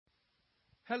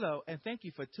Hello, and thank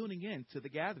you for tuning in to the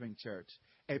Gathering Church,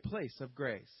 a place of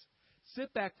grace.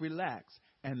 Sit back, relax,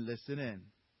 and listen in.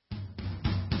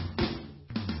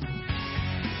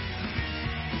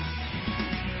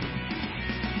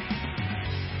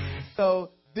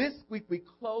 So this week we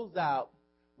close out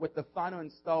with the final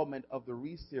installment of the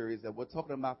Re-series, and we're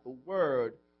talking about the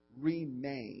word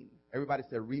remain. Everybody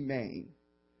say remain.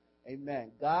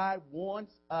 Amen. God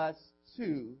wants us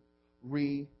to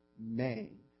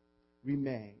remain.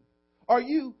 Remain. Are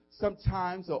you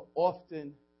sometimes or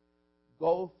often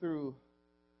go through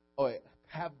or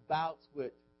have bouts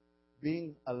with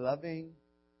being loving,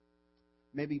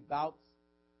 maybe bouts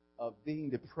of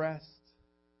being depressed,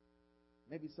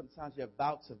 maybe sometimes you have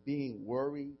bouts of being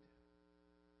worried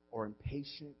or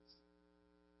impatient.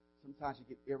 Sometimes you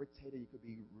get irritated, you could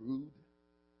be rude.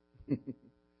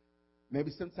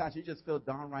 Maybe sometimes you just feel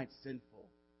downright sinful.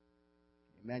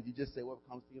 Amen. You just say what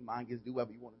comes to your mind, just do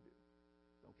whatever you want to do.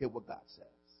 Don't care what God says.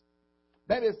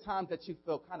 Maybe it's times that you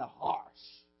feel kind of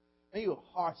harsh. Maybe you're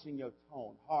harsh in your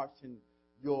tone, harsh in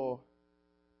your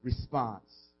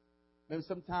response. Maybe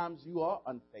sometimes you are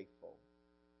unfaithful.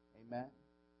 Amen.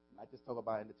 I just talk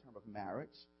about it in the term of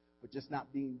marriage, but just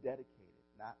not being dedicated,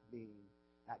 not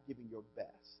giving your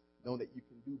best, knowing that you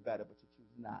can do better, but you choose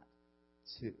not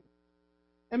to.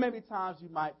 And maybe times you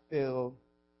might feel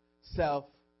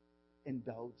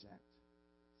self-indulgent.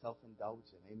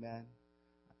 Amen.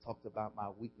 I talked about my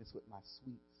weakness with my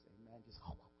sweets. Amen. Just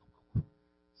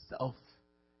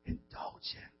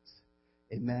self-indulgent.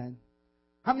 Amen.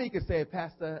 How many can say,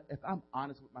 Pastor, if I'm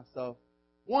honest with myself,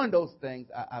 one of those things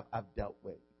I've dealt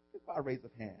with? If I raise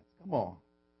of hands, come on.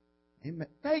 Amen.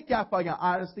 Thank God for your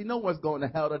honesty. No one's going to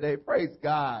hell today. Praise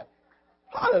God.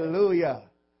 Hallelujah.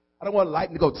 I don't want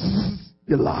lightning to go,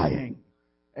 you're lying.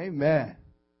 Amen.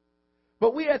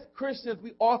 But we as Christians,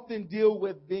 we often deal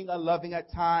with being unloving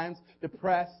at times,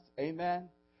 depressed, amen,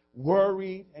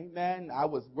 worried, amen. I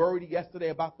was worried yesterday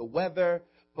about the weather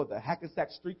for the Hackensack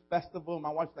Street Festival.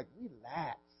 My wife's like,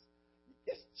 relax.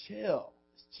 Just chill.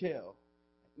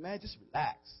 Man, just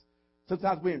relax.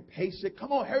 Sometimes we're impatient.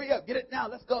 Come on, hurry up. Get it now.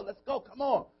 Let's go. Come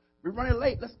on. We're running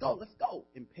late. Let's go.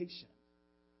 Impatient.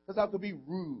 Sometimes we'll be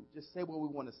rude. Just say what we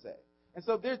want to say. And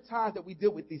so there are times that we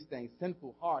deal with these things,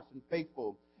 sinful, harsh,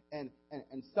 unfaithful, and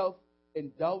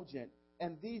self-indulgent.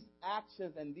 And these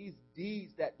actions and these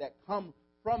deeds that come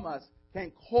from us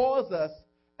can cause us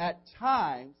at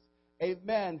times,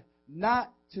 amen,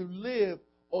 not to live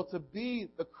or to be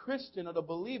the Christian or the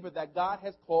believer that God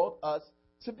has called us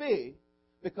to be.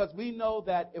 Because we know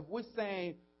that if we're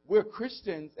saying we're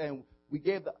Christians and we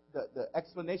gave the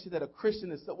explanation that a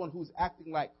Christian is someone who's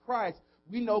acting like Christ,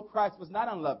 we know Christ was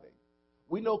not unloving.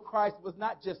 We know Christ was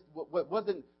not just,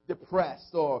 wasn't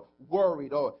depressed or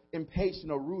worried or impatient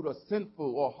or rude or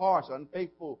sinful or harsh or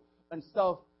unfaithful and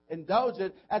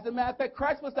self-indulgent. As a matter of fact,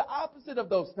 Christ was the opposite of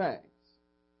those things.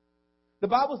 The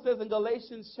Bible says in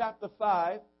Galatians chapter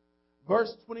 5,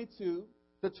 verse 22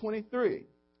 to 23,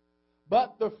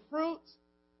 but the fruit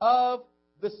of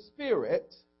the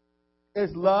Spirit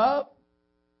is love,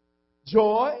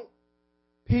 joy,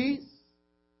 peace,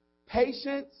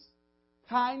 patience,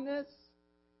 kindness,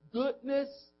 goodness,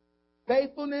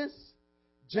 faithfulness,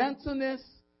 gentleness,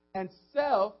 and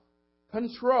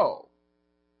self-control.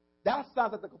 That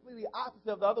sounds like the completely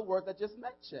opposite of the other words I just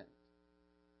mentioned.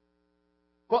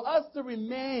 For us to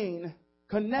remain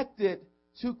connected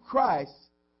to Christ,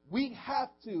 we have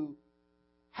to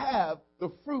have the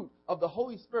fruit of the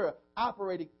Holy Spirit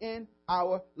operating in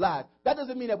our lives. That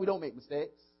doesn't mean that we don't make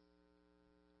mistakes.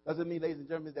 Doesn't mean, ladies and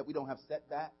gentlemen, that we don't have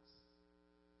setbacks.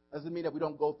 Doesn't mean that we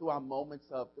don't go through our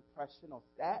moments of depression or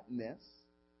sadness.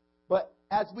 But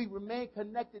as we remain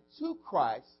connected to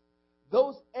Christ,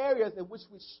 those areas in which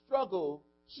we struggle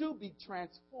should be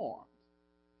transformed.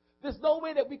 There's no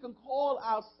way that we can call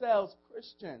ourselves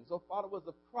Christians or followers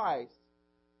of Christ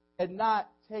and not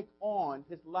take on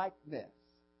his likeness.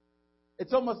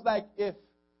 It's almost like if,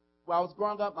 when I was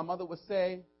growing up, my mother would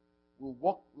say, we'll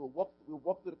walk through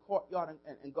the courtyard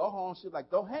and go home. She'd be like,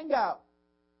 don't hang out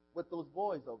with those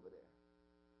boys over there.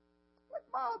 Like,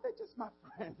 Mom, they're just my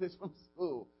friends. They're from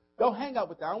school. Don't hang out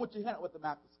with them. I don't want you to hang out with them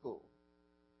after school.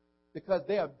 Because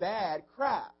they are bad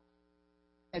crowd.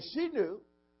 And she knew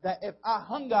that if I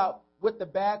hung out with the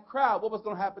bad crowd, what was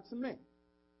going to happen to me?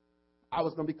 I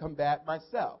was going to become bad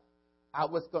myself. I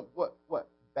was going to, what?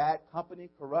 Bad company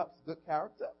corrupts good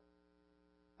character?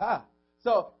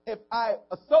 So if I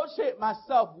associate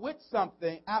myself with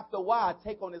something, after a while I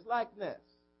take on its likeness.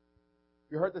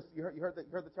 You heard this? You heard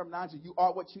the terminology. You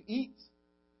are what you eat.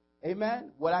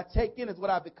 Amen. What I take in is what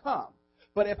I become.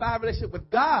 But if I have a relationship with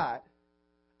God,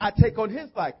 I take on his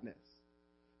likeness.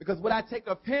 Because what I take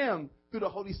of him through the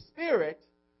Holy Spirit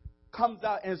comes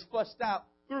out and is flushed out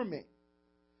through me.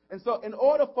 And so in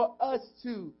order for us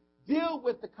to deal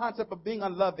with the concept of being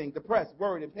unloving, depressed,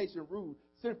 worried, impatient, rude,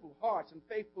 sinful, harsh,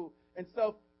 unfaithful, and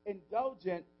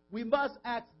self-indulgent, we must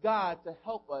ask God to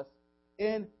help us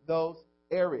in those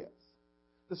areas.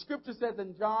 The scripture says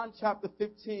in John chapter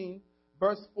 15,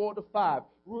 verse 4 to 5,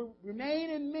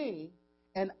 remain in me,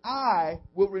 and I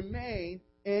will remain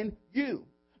in you.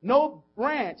 No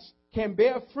branch can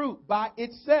bear fruit by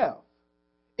itself.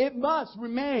 It must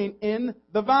remain in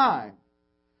the vine.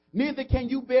 Neither can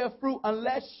you bear fruit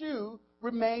unless you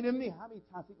remain in me. How many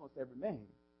times he going to say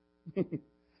remain?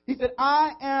 He said,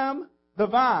 I am the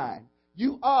vine.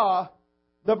 You are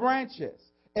the branches.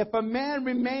 If a man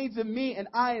remains in me and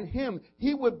I in him,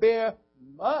 he would bear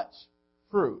much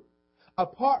fruit.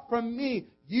 Apart from me,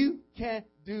 you can't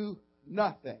do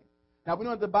nothing. Now, we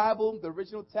know the Bible, the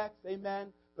original text, amen,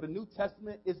 for the New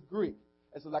Testament is Greek.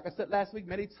 And so, like I said last week,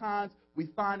 many times we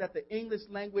find that the English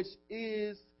language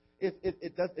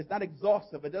it's not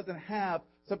exhaustive. It doesn't have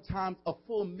sometimes a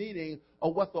full meaning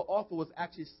of what the author was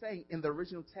actually saying in the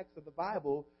original text of the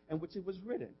Bible in which it was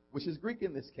written, which is Greek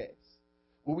in this case.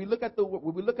 When we look at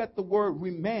the word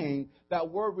remain, that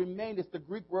word remain is the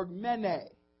Greek word mene.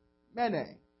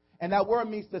 And that word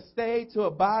means to stay, to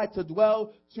abide, to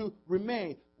dwell, to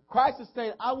remain. Christ is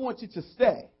saying, I want you to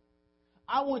stay.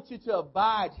 I want you to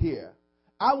abide here.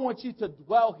 I want you to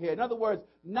dwell here. In other words,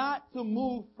 not to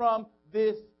move from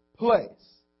this place.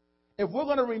 If we're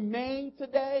going to remain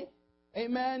today,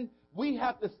 amen, we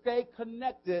have to stay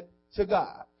connected to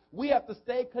God. We have to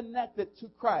stay connected to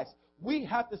Christ. We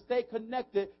have to stay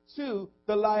connected to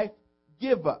the life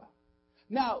giver.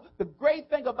 Now, the great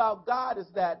thing about God is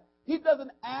that he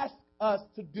doesn't ask us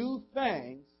to do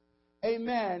things,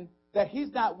 amen, that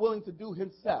he's not willing to do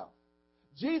himself.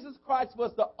 Jesus Christ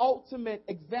was the ultimate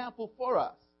example for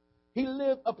us. He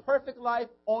lived a perfect life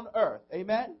on earth,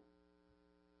 amen.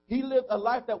 He lived a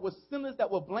life that was sinless,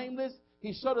 that was blameless.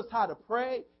 He showed us how to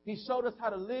pray. He showed us how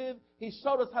to live. He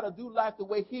showed us how to do life the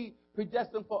way he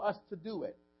predestined for us to do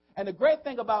it. And the great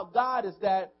thing about God is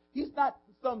that he's not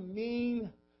some mean,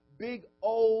 big,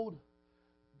 old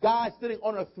guy sitting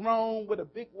on a throne with a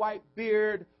big white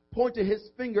beard, pointing his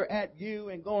finger at you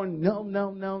and going, no,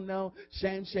 no, no, no,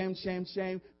 shame, shame, shame,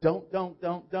 shame, don't, no,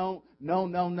 no,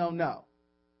 no, no.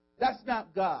 That's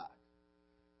not God.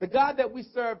 The God that we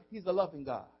serve, he's a loving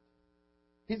God.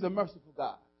 He's a merciful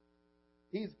God.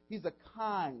 He's a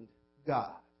kind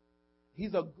God.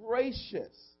 He's a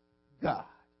gracious God.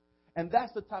 And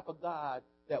that's the type of God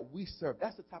that we serve.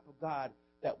 That's the type of God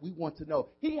that we want to know.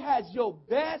 He has your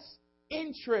best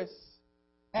interests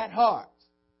at heart.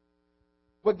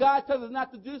 When God tells us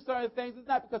not to do certain things, it's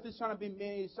not because he's trying to be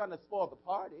mean, he's trying to spoil the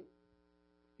party.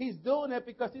 He's doing it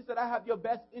because he said, I have your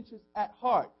best interests at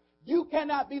heart. You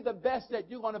cannot be the best that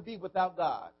you're going to be without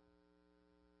God.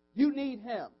 You need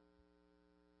him.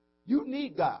 You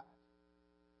need God.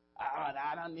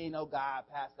 I don't need no God,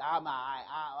 Pastor. I'm all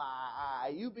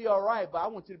right. You be all right, but I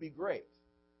want you to be great.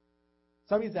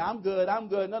 Some of you say, I'm good.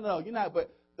 No, you're not. But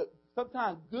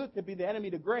sometimes good can be the enemy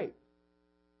to great.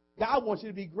 God wants you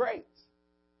to be great.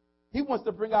 He wants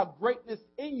to bring out greatness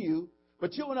in you,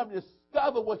 but you will never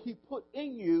discover what he put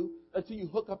in you until you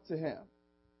hook up to him.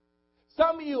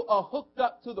 Some of you are hooked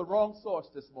up to the wrong source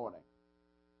this morning.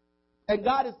 And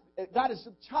God is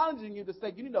challenging you to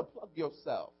say, you need to plug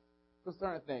yourself for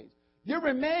certain things. You're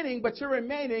remaining, but you're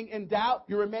remaining in doubt.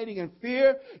 You're remaining in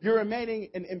fear. You're remaining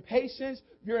in impatience.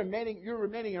 You're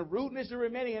remaining in rudeness. You're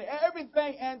remaining in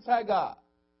everything anti-God.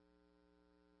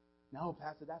 No,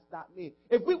 Pastor, that's not me.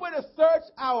 If we were to search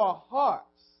our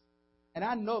hearts, and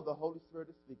I know the Holy Spirit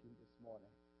is speaking this morning,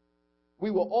 we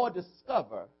will all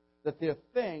discover that there are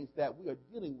things that we are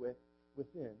dealing with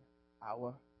within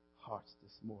our hearts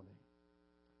this morning.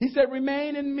 He said,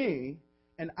 remain in me,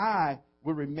 and I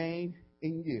will remain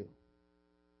in you.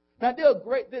 Now,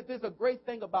 there's a great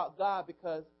thing about God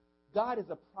because God is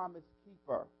a promise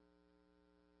keeper.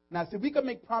 Now, see, we can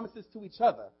make promises to each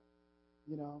other.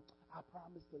 You know, I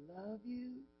promise to love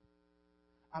you.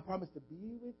 I promise to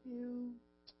be with you.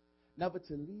 Never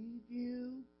to leave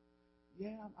you.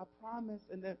 Yeah, I promise.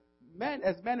 And then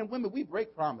as men and women, we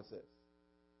break promises.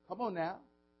 Come on now.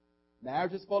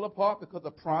 Marriages fall apart because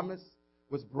a promise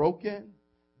was broken.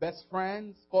 Best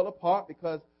friends fall apart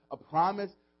because a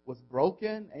promise was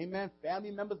broken. Amen.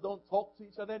 Family members don't talk to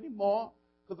each other anymore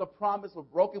because a promise was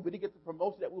broken. We didn't get the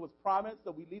promotion that we was promised,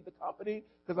 so we leave the company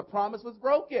because a promise was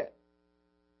broken.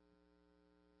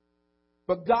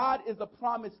 But God is a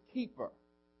promise keeper.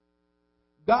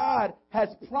 God has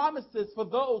promises for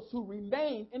those who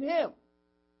remain in him.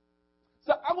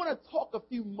 So I want to talk a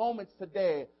few moments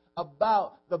today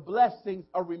about the blessings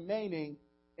of remaining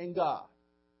in God.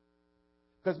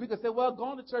 Because we can say, well,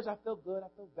 going to church, I feel good, I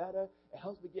feel better, it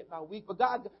helps me get my week. But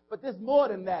there's more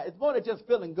than that. It's more than just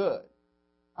feeling good.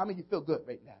 I mean, you feel good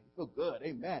right now. You feel good,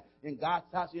 amen. In God's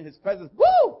house, you're in His presence.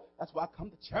 Woo! That's why I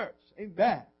come to church,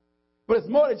 amen. But it's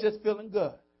more than just feeling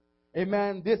good,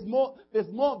 amen. There's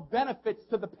more benefits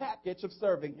to the package of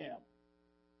serving Him.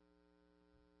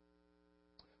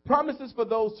 Promises for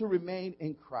those who remain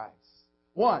in Christ.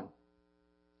 1,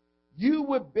 you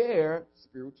would bear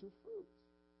spiritual fruit.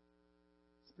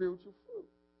 Spiritual fruit.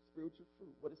 Spiritual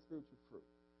fruit. What is spiritual fruit?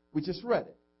 We just read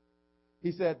it.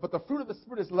 He said, but the fruit of the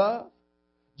Spirit is love,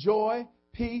 joy,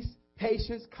 peace,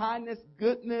 patience, kindness,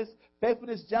 goodness,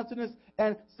 faithfulness, gentleness,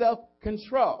 and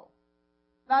self-control.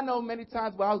 And I know many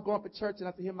times when I was going to church and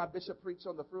I hear my bishop preach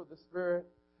on the fruit of the Spirit,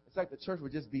 it's like the church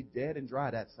would just be dead and dry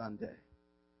that Sunday.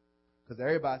 Because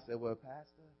everybody said, well,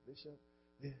 Pastor, Bishop,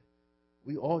 yeah,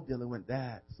 we all dealing with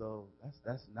that, so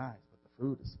that's nice. But the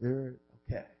fruit of the Spirit,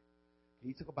 okay.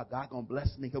 He talk about God going to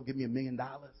bless me. He'll give me $1 million. Then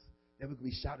we're going to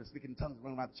be shouting, speaking in tongues,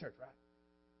 running around the church, right?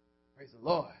 Praise the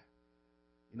Lord.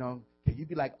 You know, can you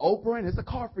be like Oprah? And there's a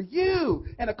car for you,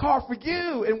 and a car for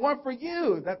you, and one for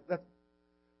you. That's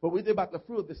what we did about the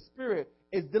fruit of the Spirit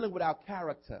is dealing with our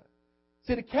character.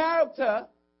 See, the character,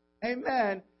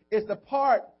 amen, is the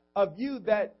part of you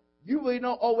that you really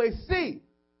don't always see.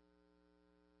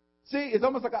 See, it's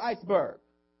almost like an iceberg.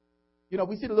 You know,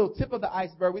 we see the little tip of the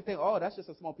iceberg. We think, oh, that's just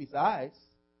a small piece of ice.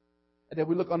 And then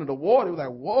we look under the water. We're like,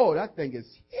 whoa, that thing is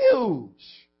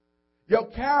huge. Your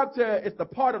character is the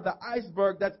part of the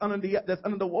iceberg that's under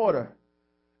the water.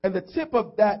 And the tip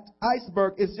of that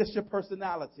iceberg is just your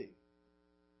personality.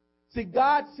 See,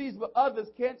 God sees what others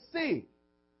can't see.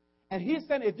 And He's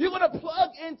saying, if you're going to plug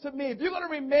into me, if you're going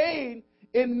to remain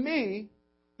in me,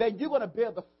 then you're going to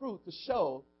bear the fruit to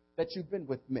show that you've been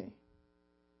with me.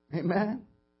 Amen.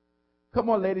 Come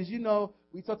on, ladies. You know,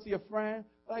 we talk to your friend,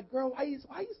 like, girl, why are you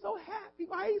so happy?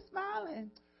 Why are you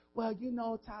smiling? Well, you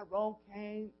know, Tyrone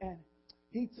came and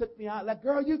he took me out. Like,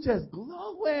 girl, you just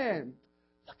glowing.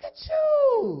 Look at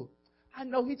you. I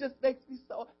know he just makes me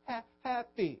so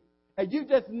happy. And you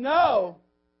just know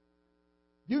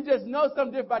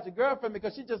something different about your girlfriend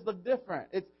because she just looked different.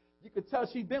 You could tell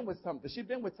she's been with something. She's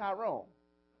been with Tyrone.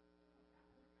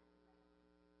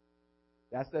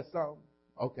 That's that song?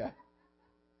 Okay.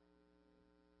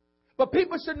 But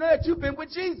people should know that you've been with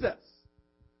Jesus.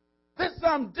 There's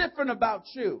something different about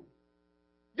you.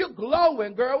 You're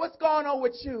glowing, girl. What's going on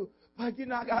with you? Well, you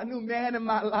know, I got a new man in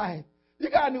my life. You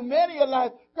got a new man in your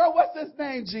life. Girl, what's his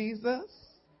name? Jesus.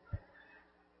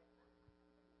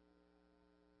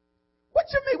 What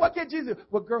you mean? What can Jesus?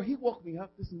 Well, girl, he woke me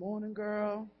up this morning,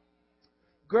 girl.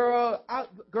 Girl, I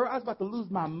was about to lose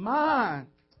my mind.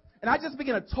 And I just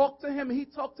began to talk to him, and he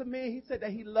talked to me. He said that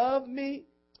he loved me.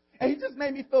 And he just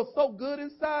made me feel so good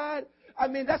inside. I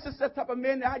mean, that's just the type of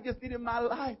man that I just need in my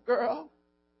life, girl.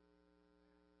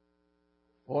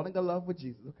 Falling in love with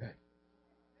Jesus. Okay.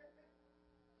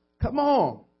 Come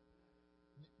on.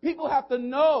 People have to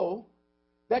know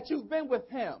that you've been with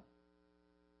Him.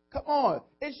 Come on.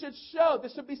 It should show. There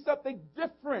should be something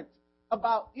different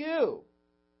about you.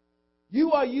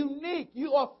 You are unique.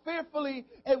 You are fearfully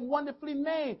and wonderfully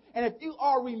made. And if you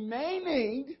are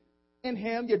remaining in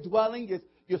Him, you're dwelling,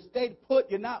 you're stayed put,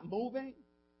 you're not moving.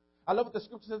 I love what the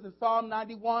scripture says in Psalm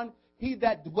 91. He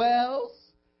that dwells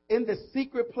in the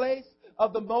secret place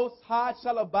of the Most High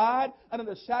shall abide under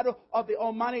the shadow of the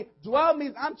Almighty. Dwell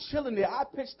means I'm chilling there. I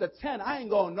pitched a tent. I ain't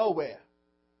going nowhere.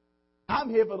 I'm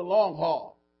here for the long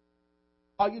haul.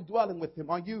 Are you dwelling with Him?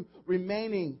 Are you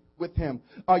remaining with Him?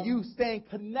 Are you staying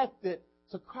connected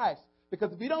to Christ?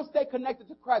 Because if you don't stay connected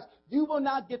to Christ, you will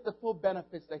not get the full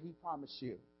benefits that He promised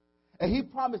you. And He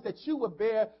promised that you will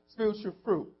bear spiritual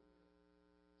fruit.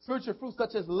 Spiritual fruit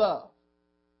such as love.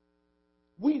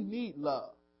 We need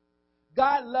love.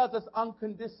 God loves us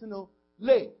unconditionally.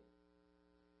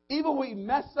 Even when we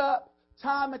mess up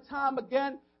time and time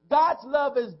again, God's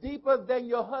love is deeper than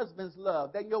your husband's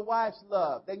love, than your wife's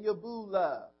love, than your boo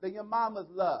love, than your mama's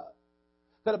love.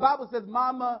 So the Bible says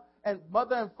mama and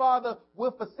mother and father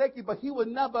will forsake you, but He will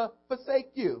never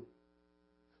forsake you.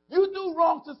 You do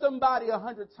wrong to somebody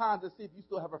 100 times and see if you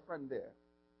still have a friend there.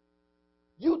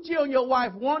 You cheat on your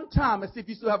wife one time and see if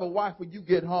you still have a wife when you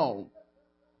get home.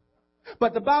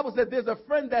 But the Bible says there's a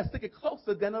friend that's sticking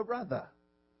closer than a brother.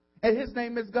 And His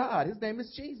name is God. His name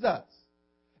is Jesus.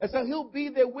 And so He'll be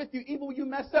there with you even when you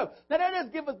mess up. Now,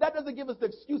 that doesn't give us the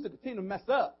excuse to continue to mess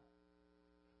up.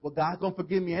 Well, God's going to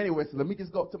forgive me anyway, so let me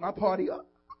just go to my party up.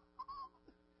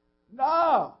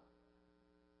 No.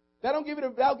 That'll give you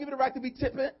the right to be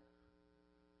tipping.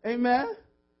 Amen.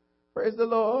 Praise the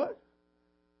Lord.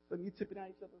 Some of you tipping out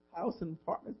each other's house and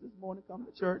apartments this morning, come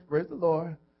to church. Praise the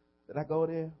Lord. Did I go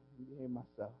there? I behave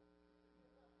myself.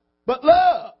 But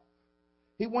love.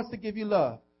 He wants to give you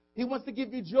love. He wants to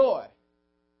give you joy.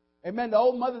 Amen. The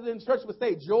old mothers in church would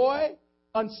say, joy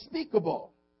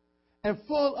unspeakable and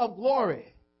full of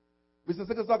glory. We said,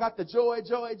 I got the joy,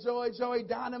 joy, joy, joy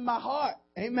down in my heart.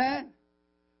 Amen.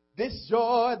 This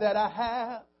joy that I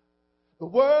have, the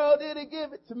world didn't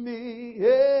give it to me.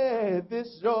 Yeah,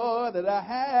 this joy that I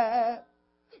have,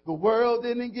 the world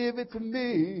didn't give it to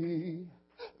me.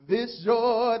 This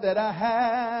joy that I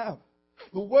have,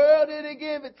 the world didn't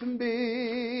give it to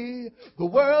me. The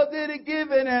world didn't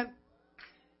give it. And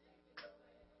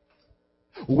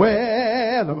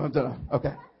well,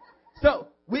 okay. So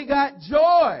we got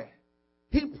joy.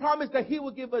 He promised that he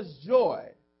would give us joy.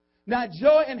 Now,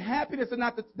 joy and happiness are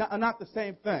not the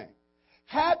same thing.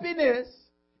 Happiness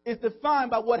is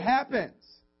defined by what happens.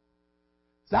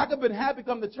 So I could have been happy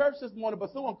come to church this morning,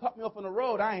 but someone cut me off on the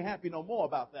road. I ain't happy no more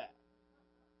about that.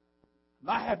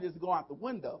 My happiness is going out the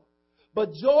window.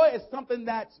 But joy is something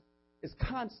that is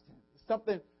constant. It's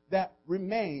something that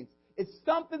remains. It's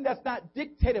something that's not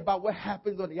dictated by what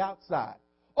happens on the outside.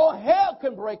 Oh, hell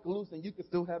can break loose and you can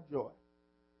still have joy.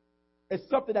 It's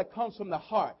something that comes from the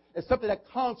heart. It's something that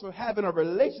comes from having a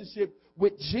relationship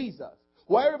with Jesus.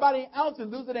 While everybody else is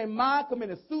losing their mind,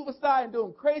 committing suicide and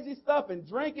doing crazy stuff and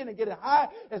drinking and getting high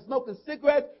and smoking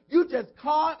cigarettes, you just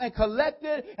calm and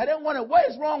collected and then wonder what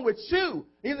is wrong with you.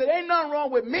 He said, ain't nothing wrong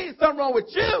with me, something wrong with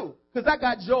you because I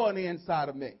got joy on the inside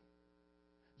of me.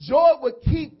 Joy would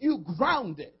keep you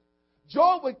grounded.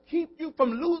 Joy would keep you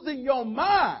from losing your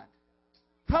mind.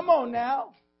 Come on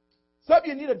now. Some of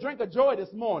you need a drink of joy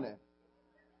this morning.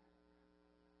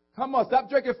 Come on, stop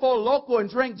drinking Four Loko and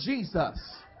drink Jesus.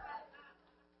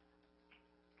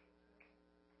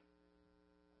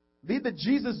 Leave the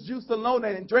Jesus juice alone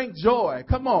and drink joy.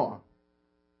 Come on.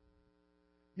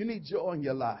 You need joy in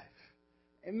your life.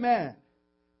 Amen.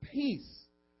 Peace.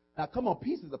 Now, come on,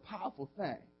 peace is a powerful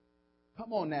thing.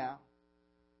 Come on now.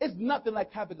 It's nothing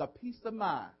like having a peace of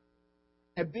mind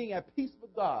and being at peace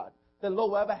with God. That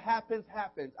Lord, whatever happens,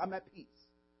 happens. I'm at peace.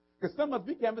 Because some of us,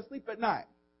 we can't even sleep at night.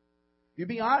 You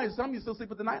be honest, some of you still sleep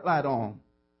with the night light on.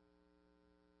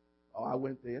 Oh, I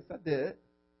went there. Yes, I did.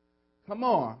 Come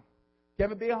on. You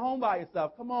ever be at home by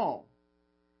yourself? Come on.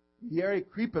 You hear it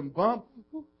creep and bump.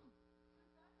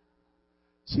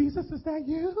 Jesus, is that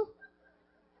you?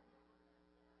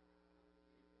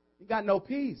 You got no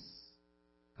peace.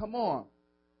 Come on.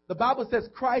 The Bible says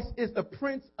Christ is the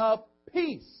Prince of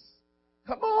Peace.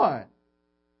 Come on.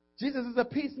 Jesus is a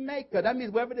peacemaker. That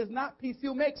means wherever there's not peace,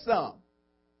 he'll make some.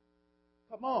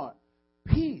 Come on.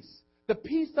 Peace. The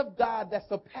peace of God that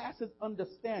surpasses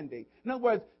understanding. In other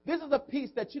words, this is a peace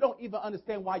that you don't even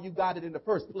understand why you got it in the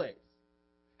first place.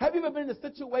 Have you ever been in a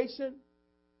situation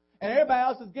and everybody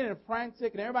else is getting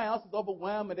frantic and everybody else is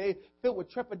overwhelmed and they filled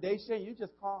with trepidation? You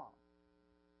just calm.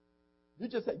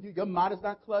 Your mind is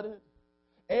not cluttered.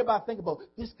 Everybody think about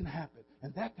this can happen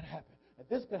and that can happen and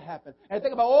this can happen. And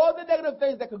think about all the negative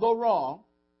things that could go wrong.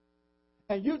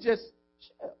 And you just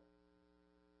chill.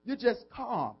 You just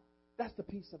calm. That's the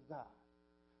peace of God.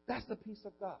 That's the peace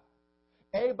of God.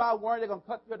 Everybody worried they're going to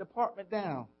cut your department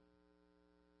down.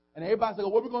 And everybody's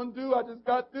like, what are we going to do? I just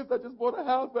got this. I just bought a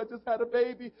house. I just had a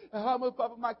baby. And how am I going to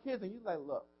provide for my kids? And you're like,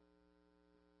 look,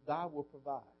 God will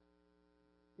provide.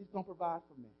 He's going to provide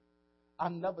for me.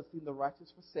 I've never seen the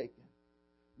righteous forsaken,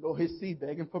 nor his seed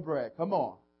begging for bread. Come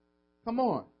on. Come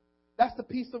on. That's the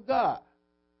peace of God.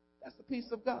 That's the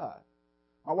peace of God.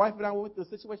 My wife and I went through a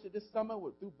situation this summer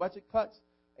through budget cuts.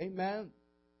 Amen.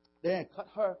 They cut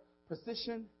her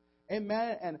position.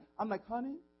 Amen. And I'm like,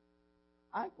 honey,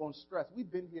 I ain't going to stress.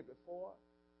 We've been here before,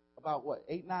 about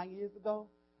 8, 9 years ago.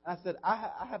 And I said,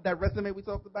 I have that resume we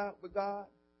talked about with God.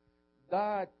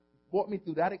 God brought me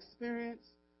through that experience,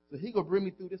 so he going to bring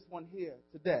me through this one here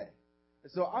today.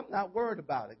 And so I'm not worried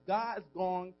about it. God is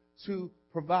going to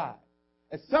provide.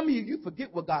 And some of you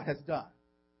forget what God has done.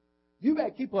 You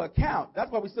better keep an account.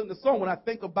 That's why we sing the song, when I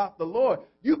think about the Lord.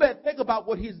 You better think about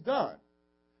what he's done.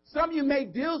 Some of you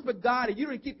made deals with God and you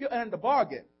didn't keep your end of the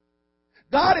bargain.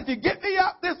 God, if you get me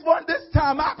out this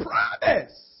time, I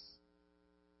promise.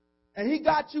 And he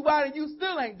got you out and you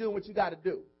still ain't doing what you got to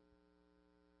do.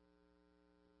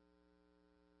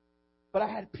 But I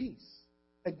had peace.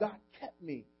 And God kept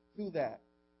me through that.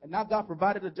 And now God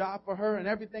provided a job for her and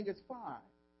everything is fine.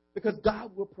 Because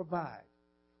God will provide.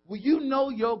 Will you know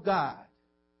your God?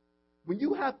 When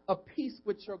you have a peace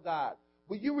with your God,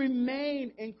 will you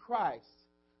remain in Christ?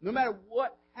 No matter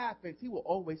what happens, he will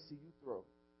always see you through.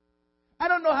 I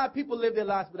don't know how people live their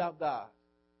lives without God.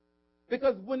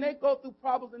 Because when they go through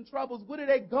problems and troubles, where do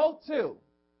they go to?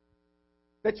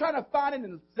 They're trying to find it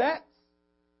in sex,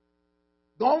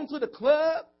 going to the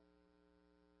club,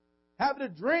 having a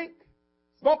drink,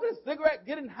 smoking a cigarette,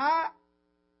 getting high.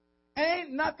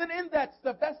 Ain't nothing in that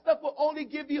stuff. That stuff will only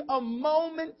give you a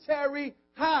momentary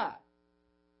high.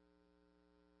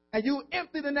 And you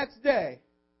empty the next day.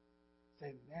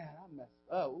 Say, man, I messed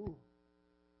up. Ooh,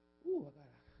 I got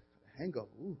a hangover.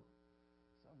 Ooh,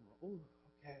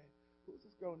 okay. Who's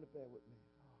this girl in the bed with me?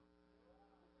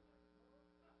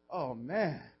 Oh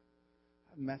man,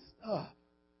 I messed up.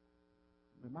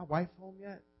 Is my wife home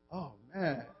yet? Oh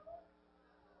man.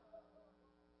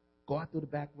 Go out through the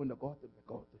back window. Go out through the back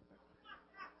window.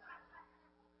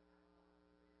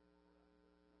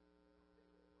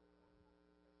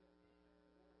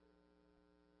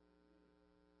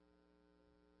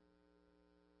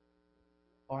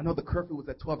 Oh, I know the curfew was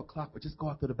at 12 o'clock, but just go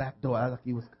out through the back door.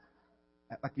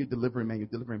 Act like you're delivering, man. You're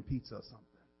delivering pizza or something.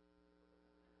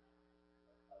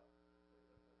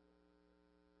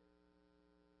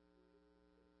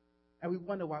 And we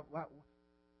wonder why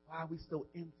are we so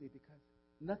empty? Because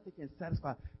nothing can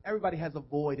satisfy. Everybody has a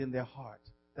void in their heart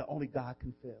that only God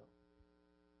can fill.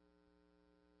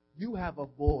 You have a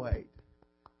void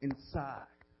inside.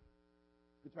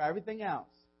 You try everything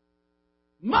else.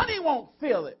 Money won't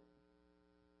fill it.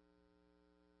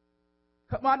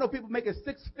 Come on, I know people making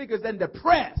six figures and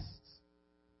depressed.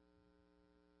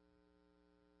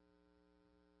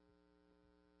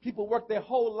 People work their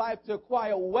whole life to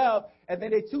acquire wealth, and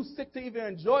then they're too sick to even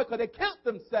enjoy it because they killed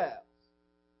themselves.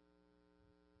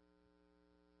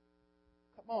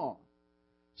 Come on.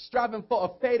 Striving for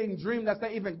a fading dream that's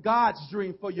not even God's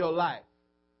dream for your life.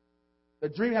 The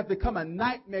dream has become a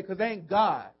nightmare because it ain't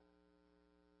God.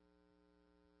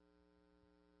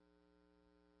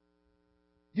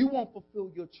 You won't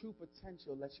fulfill your true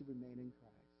potential unless you remain in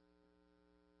Christ.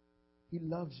 He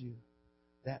loves you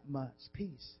that much.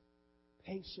 Peace.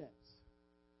 Patience.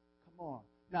 Come on.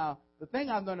 Now, the thing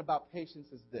I've learned about patience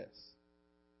is this.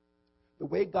 The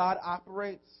way God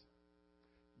operates,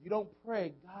 you don't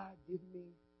pray, God, give me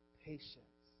patience.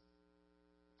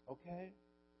 Okay?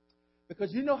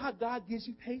 Because you know how God gives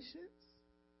you patience?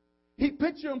 He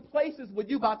puts you in places where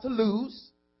you're about to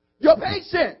lose your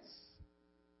patience.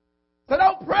 So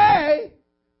don't pray.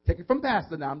 Take it from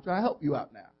Pastor now. I'm trying to help you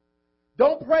out now.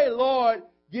 Don't pray, Lord,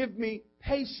 give me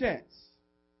patience.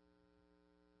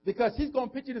 Because he's going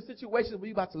to put you in a situation where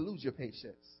you're about to lose your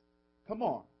patience. Come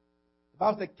on. The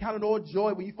Bible says, count it all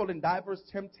joy when you fall in diverse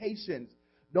temptations,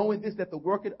 knowing this, that the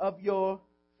working of your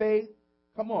faith,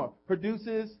 come on,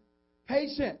 produces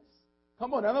patience.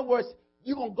 Come on. In other words,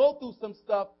 you're going to go through some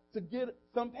stuff to get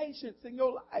some patience in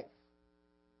your life.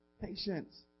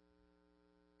 Patience.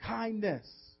 Kindness.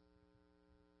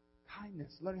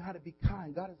 Kindness. Learning how to be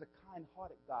kind. God is a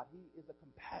kind-hearted God. He is a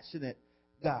compassionate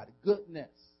God. Goodness.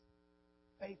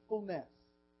 Faithfulness.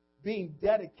 Being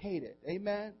dedicated.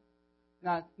 Amen?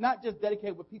 Now, not just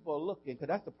dedicated when people are looking, because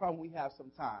that's the problem we have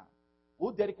sometimes.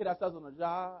 We'll dedicate ourselves on a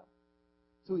job,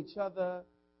 to each other,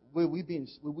 where we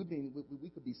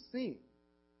could be seen.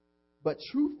 But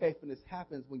true faithfulness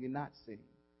happens when you're not seen.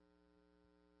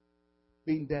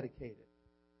 Being dedicated.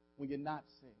 When you're not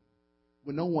seen.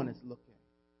 When no one is looking.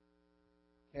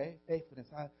 Okay? Faithfulness.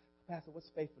 Pastor, what's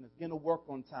faithfulness? Getting to work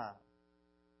on time.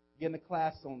 Getting to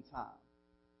class on time.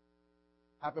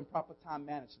 Having proper time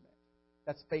management.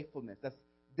 That's faithfulness. That's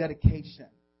dedication.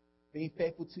 Being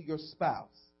faithful to your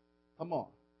spouse. Come on.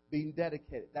 Being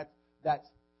dedicated. That's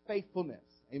faithfulness.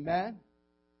 Amen?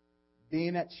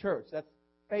 Being at church. That's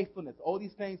faithfulness. All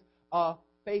these things are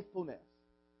faithfulness.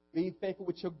 Being faithful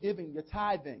with your giving, your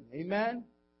tithing. Amen?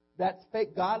 That's faith.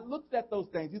 God looks at those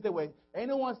things. You say, wait, ain't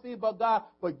no one see but God,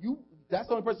 but that's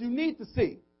the only person you need to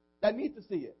see. That needs to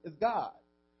see it. It's God.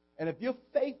 And if you're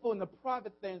faithful in the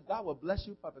private things, God will bless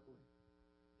you publicly.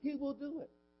 He will do it.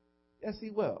 Yes,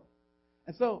 He will.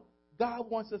 And so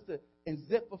God wants us to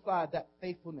exemplify that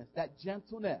faithfulness, that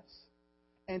gentleness,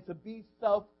 and to be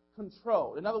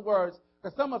self-controlled. In other words,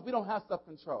 because some of us, we don't have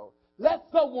self-control. Let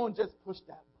someone just push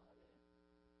that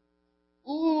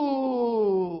button.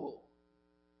 Ooh.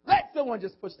 Let someone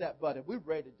just push that button. We're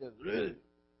ready to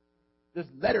just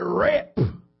let it rip.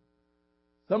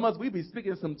 Some of us, we be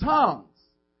speaking in some tongues.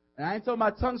 And I ain't talking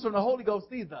about tongues from the Holy Ghost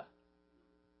either.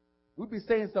 We be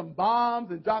saying some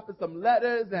bombs and dropping some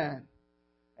letters and,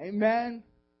 amen,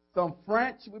 some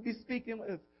French. We be speaking,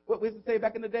 what we used to say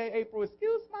back in the day, April,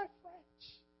 excuse my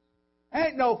French.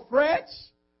 Ain't no French.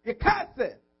 You're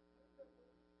cussing.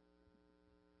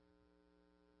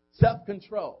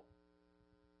 Self-control.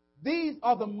 These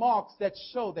are the marks that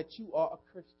show that you are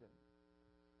a Christian.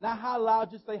 Now, how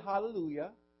loud you say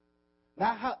hallelujah.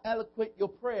 not how eloquent your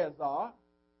prayers are,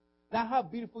 not how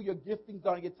beautiful your giftings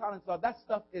are and your talents are. That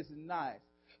stuff is nice.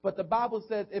 But the Bible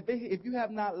says if you have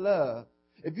not love,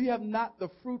 if you have not the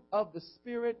fruit of the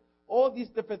Spirit, all these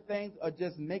different things are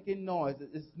just making noise.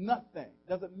 It's nothing. It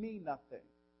doesn't mean nothing.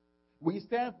 When you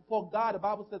stand before God, the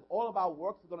Bible says all of our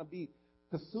works are going to be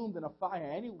consumed in a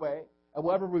fire anyway, and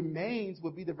whatever remains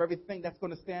will be the very thing that's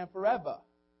going to stand forever.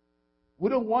 We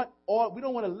don't want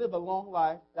to live a long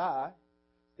life, die,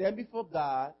 stand before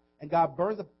God, and God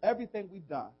burns up everything we've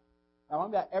done. Now,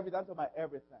 I'm talking about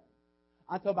everything.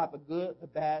 I'm talking about the good, the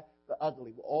bad, the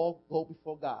ugly. We'll all go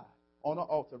before God on an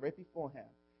altar right before Him.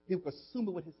 He'll consume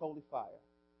it with His holy fire.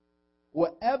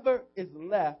 Whatever is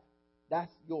left,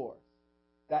 that's yours.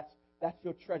 That's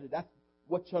your treasure. That's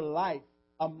what your life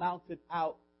amounted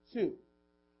out to.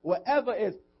 Whatever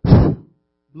is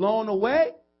blown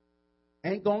away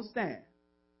ain't going to stand.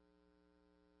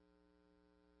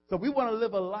 So we want to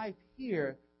live a life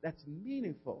here that's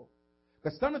meaningful.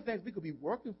 Because some of the things we could be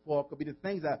working for could be the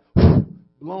things that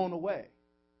blown away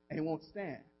and won't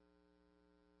stand.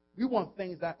 We want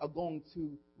things that are going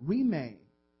to remain.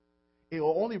 It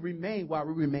will only remain while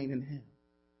we remain in Him,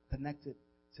 connected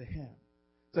to Him.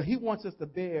 So He wants us to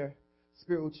bear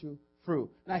spiritual fruit.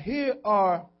 Now, here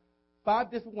are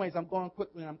 5 different ways. I'm going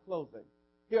quickly and I'm closing.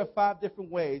 Here are 5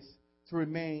 different ways to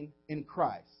remain in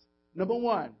Christ. Number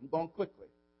 1, I'm going quickly.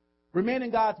 Remain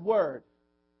in God's Word.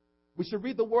 We should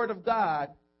read the Word of God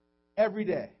every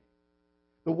day.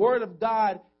 The Word of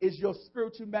God is your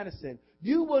spiritual medicine.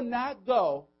 You will not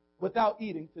go without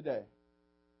eating today.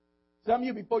 Some of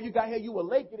you, before you got here, you were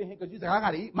late getting here because you said, I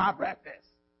got to eat my breakfast.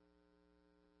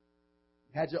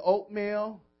 You had your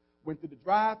oatmeal, went through the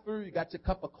drive-thru, you got your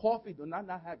cup of coffee. Do not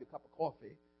have your cup of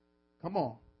coffee. Come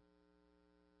on.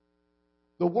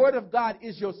 The Word of God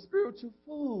is your spiritual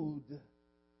food.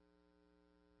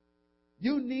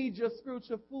 You need your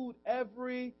spiritual food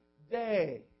every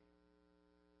day.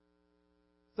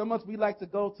 Some of us, we like to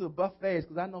go to buffets,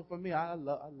 because I know for me, I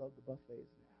love the buffets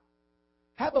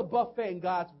now. Have a buffet in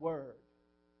God's Word.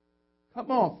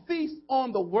 Come on, feast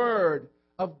on the Word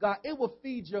of God. It will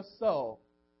feed your soul.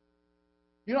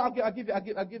 You know, I'll give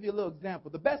you a little example.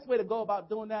 The best way to go about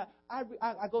doing that, I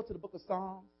go to the book of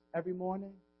Psalms every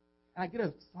morning, and I get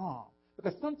a psalm.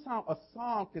 Because sometimes a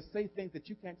psalm can say things that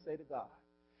you can't say to God.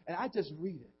 And I just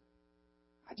read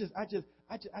it.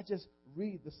 I just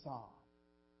read the psalm.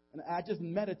 And I just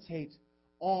meditate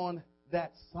on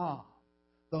that psalm.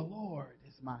 The Lord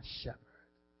is my shepherd.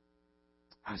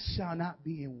 I shall not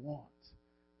be in want.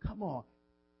 Come on.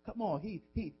 He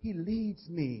leads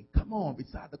me. Come on,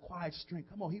 beside the quiet stream.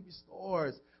 Come on, He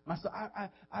restores my soul.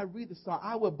 I read the psalm.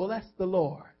 I will bless the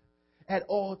Lord at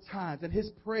all times, and His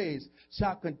praise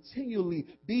shall continually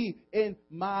be in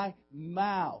my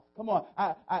mouth. Come on,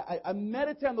 I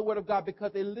meditate on the Word of God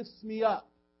because it lifts me up.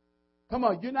 Come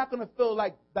on, you're not going to feel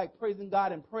like praising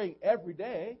God and praying every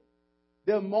day.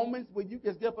 There are moments when you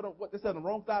just get up on the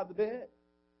wrong side of the bed.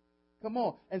 Come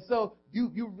on. And so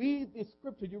you read the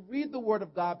Scripture, you read the Word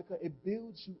of God because it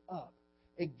builds you up.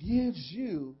 It gives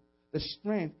you the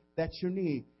strength that you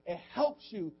need. It helps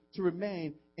you to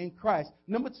remain in Christ.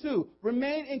 Number 2,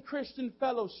 remain in Christian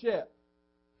fellowship.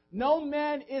 No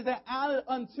man is an island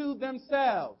unto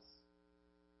themselves.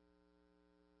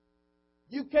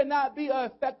 You cannot be an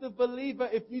effective believer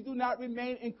if you do not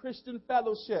remain in Christian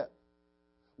fellowship.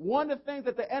 One of the things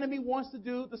that the enemy wants to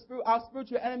do, our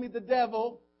spiritual enemy, the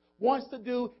devil, wants to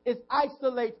do is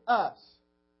isolate us.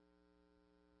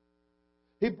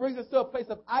 He brings us to a place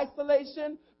of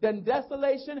isolation, then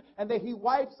desolation, and then he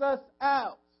wipes us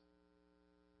out.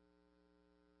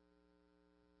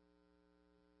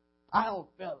 I don't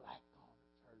feel like going to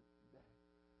church today.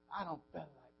 I don't feel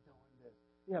like doing this.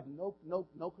 You have no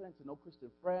connection, no Christian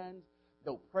friends.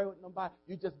 Don't pray with nobody.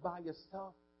 You're just by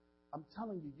yourself. I'm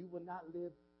telling you, you will not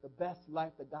live the best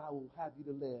life that God will have you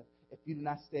to live if you do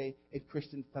not stay in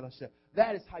Christian fellowship.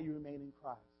 That is how you remain in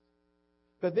Christ.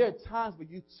 Because there are times when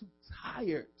you're too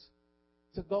tired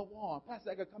to go on.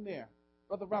 Pastor Edgar, come here.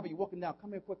 Brother Robert, you're walking down.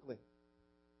 Come here quickly.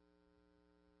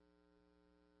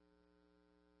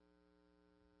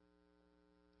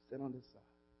 Sit on this side.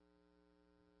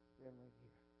 Stand right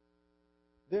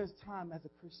here. There's time as a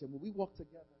Christian when we walk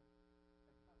together.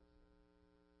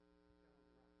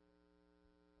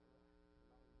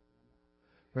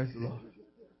 Praise the Lord.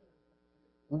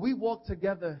 When we walk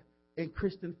together in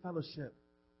Christian fellowship,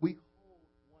 we hold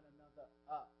one another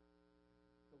up.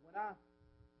 So when I'm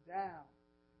down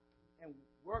and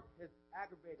work has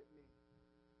aggravated me,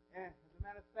 and as a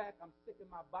matter of fact, I'm sick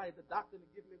in my body, the doctor to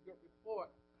give me a good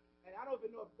report, and I don't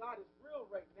even know if God is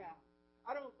real right now.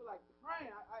 I don't feel like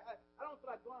praying. I don't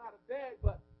feel like going out of bed,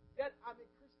 but forget I'm in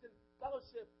Christian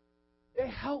fellowship, they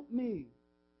help me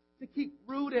to keep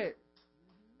rooted.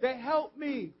 They help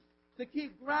me to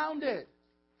keep grounded.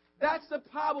 That's the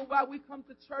power why we come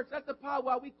to church. That's the power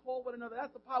why we call one another.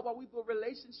 That's the power why we build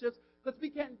relationships, because we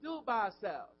can't do it by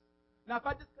ourselves. Now, if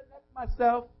I disconnect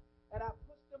myself and I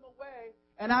push them away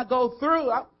and I go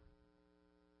through, and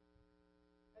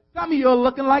some of you are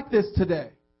looking like this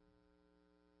today.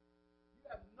 You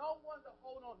have no one to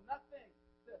hold on, nothing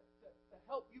to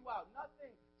help you out,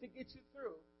 nothing to get you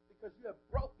through, because you have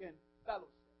broken fellowship.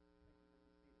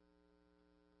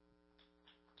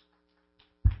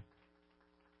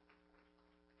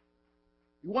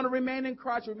 You want to remain in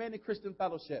Christ, remain in Christian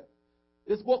fellowship.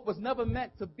 This walk was never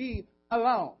meant to be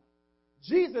alone.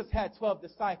 Jesus had 12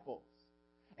 disciples.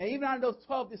 And even out of those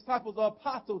 12 disciples or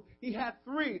apostles, he had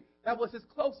 3 that was his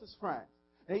closest friends.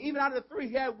 And even out of the 3,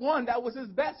 he had 1 that was his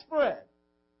best friend.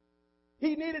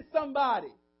 He needed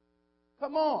somebody.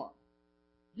 Come on.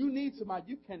 You need somebody.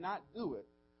 You cannot do it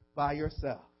by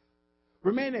yourself.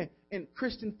 Remain in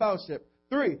Christian fellowship.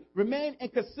 3, remain in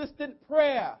consistent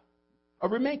prayer. Or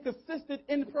remain consistent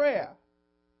in prayer.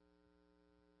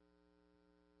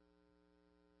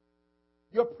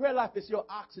 Your prayer life is your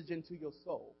oxygen to your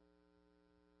soul.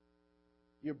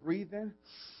 You're breathing.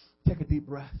 Take a deep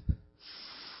breath.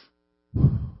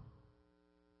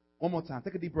 One more time.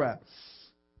 Take a deep breath.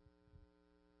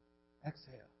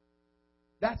 Exhale.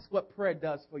 That's what prayer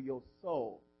does for your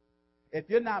soul. If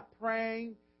you're not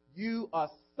praying, you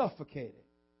are suffocated.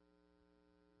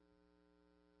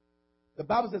 The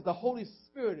Bible says the Holy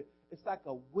Spirit is like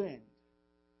a wind.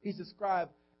 He's described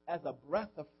as a breath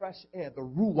of fresh air, the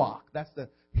ruach. That's the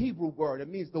Hebrew word. It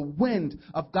means the wind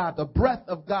of God, the breath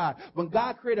of God. When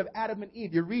God created Adam and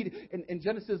Eve, you read in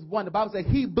Genesis 1, the Bible says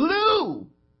he blew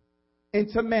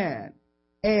into man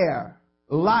air,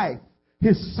 life,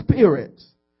 his spirit,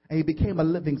 and he became a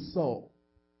living soul.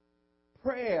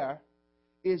 Prayer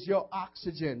is your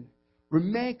oxygen.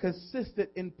 Remain consistent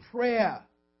in prayer.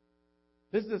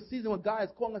 This is a season when God is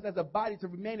calling us as a body to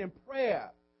remain in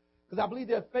prayer. Because I believe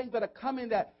there are things that are coming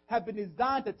that have been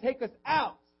designed to take us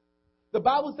out. The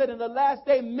Bible said in the last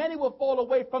day, many will fall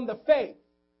away from the faith.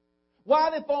 Why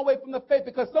are they falling away from the faith?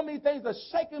 Because so many things are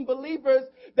shaking believers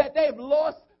that they've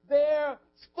lost their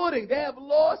footing. They have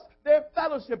lost their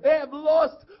fellowship. They have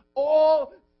lost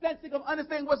all sensing of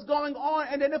understanding what's going on,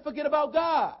 and then they forget about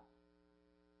God.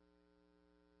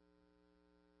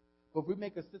 But if we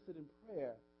make a consistent in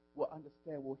prayer, we'll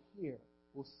understand, we'll hear,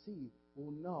 we'll see,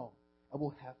 we'll know, and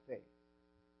we'll have faith.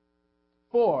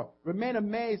 4, remain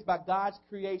amazed by God's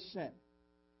creation.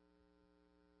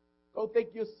 Don't think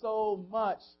you're so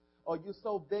much or you're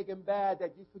so big and bad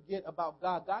that you forget about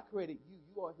God. God created you.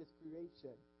 You are his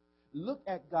creation. Look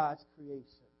at God's creation.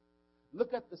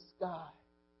 Look at the sky.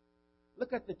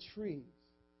 Look at the trees,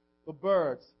 the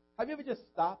birds. Have you ever just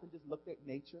stopped and just looked at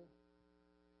nature?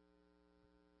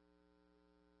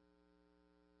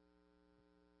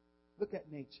 Look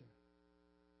at nature.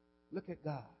 Look at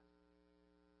God.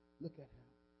 Look at him.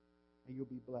 And you'll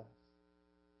be blessed.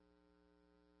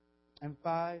 And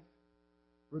 5,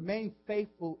 remain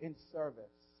faithful in service.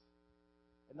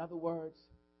 In other words,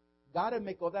 God will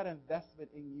make all that investment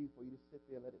in you for you to sit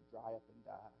there and let it dry up and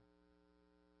die.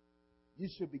 You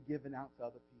should be giving out to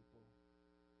other people.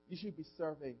 You should be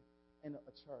serving in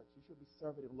a church. You should be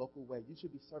serving in a local way. You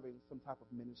should be serving in some type of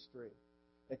ministry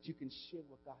that you can share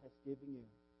what God has given you.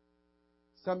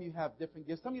 Some of you have different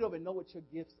gifts. Some of you don't even know what your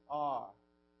gifts are.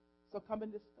 So come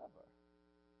and discover.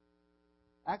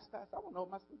 Ask Pastor, I don't know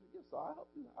what my spiritual gifts are. I'll help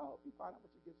you find out what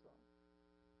your gifts are.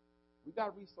 We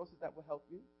got resources that will help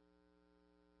you.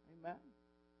 Amen.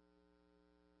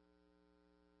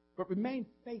 But remain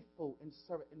faithful in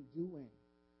serving,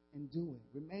 in doing.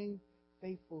 Remain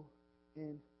faithful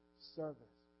in service.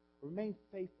 Remain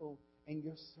faithful in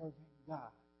your serving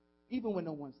God. Even when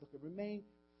no one's looking. Remain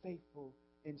faithful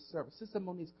in service. Sister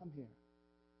Moniz, come here.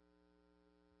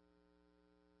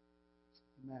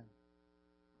 Amen.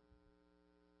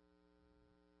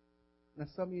 Now,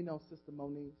 some of you know Sister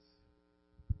Moniz.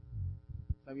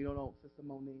 Some of you don't know Sister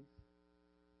Moniz.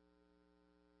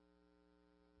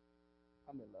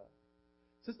 Come here, love.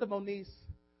 Sister Moniz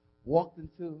walked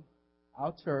into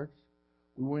our church.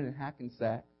 We were in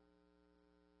Hackensack,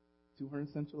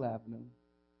 200 Central Avenue,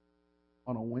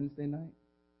 on a Wednesday night.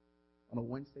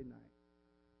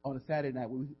 On a Saturday night,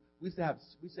 we used to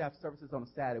have services on a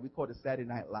Saturday. We called it Saturday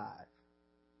Night Live.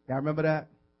 Y'all remember that?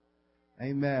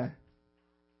 Amen.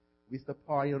 We used to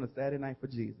party on a Saturday night for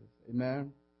Jesus.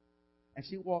 Amen. And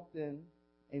she walked in.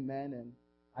 Amen. And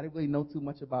I didn't really know too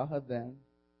much about her then.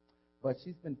 But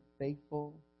she's been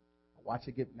faithful. I watched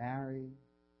her get married,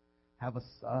 have a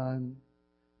son,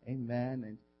 Amen.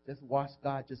 And just watch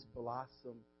God just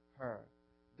blossom her.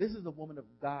 This is a woman of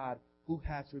God who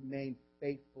has remained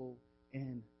faithful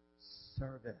in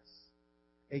service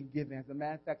and giving. As a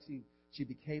matter of fact, she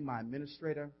became my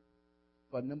administrator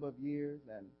for a number of years,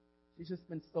 and she's just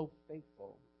been so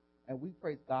faithful. And we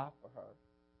praise God for her.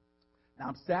 Now,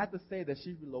 I'm sad to say that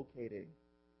she's relocating.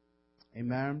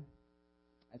 Amen.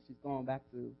 And she's going back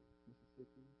to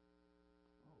Mississippi.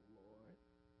 Oh, Lord.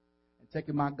 And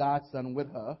taking my godson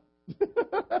with her.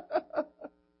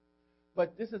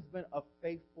 But this has been a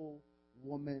faithful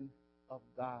woman of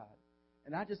God.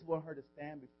 And I just want her to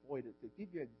stand before you to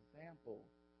give you an example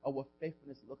of what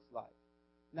faithfulness looks like.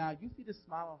 Now, you see the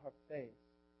smile on her face,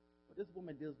 but this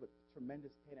woman deals with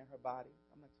tremendous pain in her body.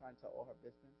 I'm not trying to tell all her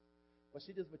business, but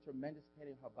she deals with tremendous pain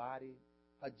in her body.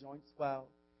 Her joints swell.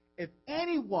 If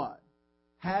anyone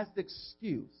has the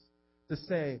excuse to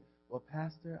say, well,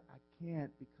 Pastor, I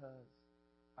can't because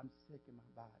I'm sick in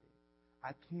my body.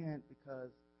 I can't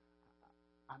because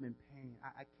I'm in pain.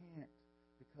 I can't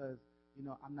because,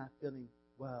 I'm not feeling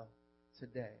well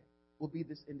today. Will be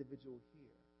this individual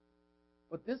here.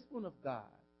 But this one of God,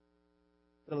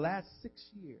 for the last 6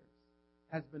 years,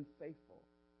 has been faithful.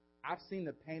 I've seen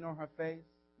the pain on her face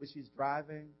when she's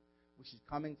driving, when she's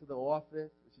coming to the office,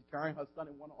 when she's carrying her son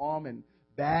in one arm and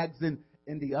bags in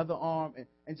the other arm,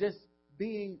 and just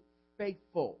being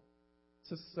faithful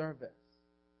to service.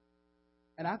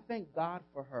 And I thank God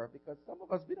for her, because some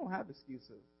of us, we don't have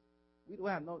excuses. We don't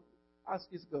have our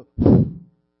excuses go,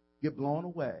 get blown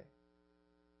away.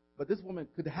 But this woman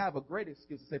could have a great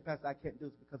excuse to say, Pastor, I can't do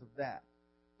this because of that.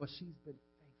 But she's been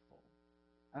faithful.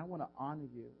 And I want to honor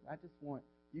you. I just want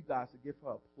you guys to give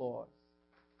her applause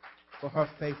for her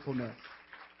faithfulness.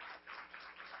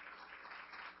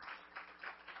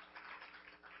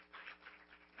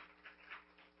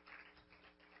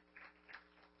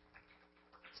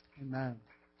 Amen.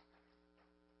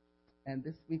 And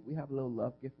this week we have a little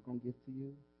love gift we're going to give to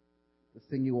you to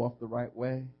sing you off the right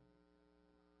way.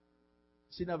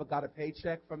 She never got a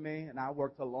paycheck from me, and I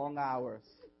worked her long hours.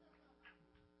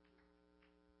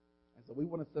 And so we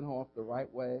want to send her off the right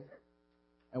way,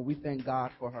 and we thank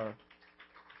God for her.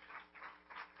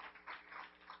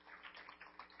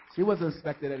 She wasn't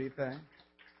expecting anything.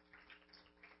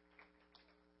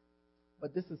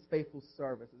 But this is faithful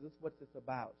service. This is what it's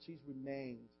about. She's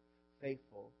remained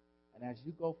faithful. And as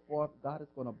you go forth, God is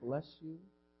going to bless you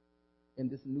in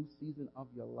this new season of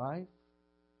your life.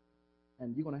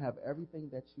 And you're going to have everything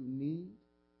that you need.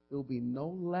 There will be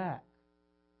no lack.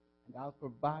 And God will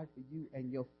provide for you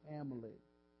and your family.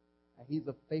 And He's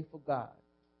a faithful God.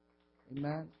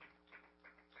 Amen.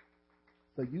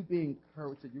 So you be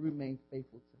encouraged that you remain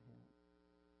faithful to Him.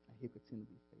 And He'll continue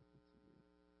to be faithful to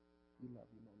you. We love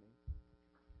you, Monique.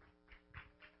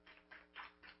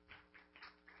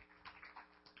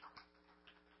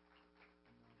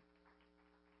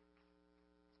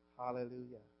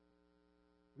 Hallelujah.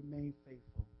 Remain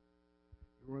faithful.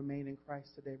 You remain in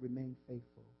Christ today. Remain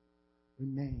faithful.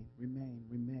 Remain.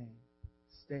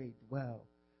 Stay, dwell,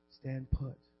 stand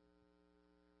put.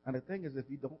 And the thing is, if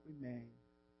you don't remain,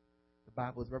 the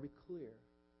Bible is very clear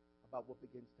about what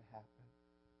begins to happen.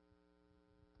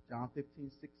 John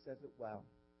 15:6 says it well.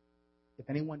 If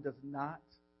anyone does not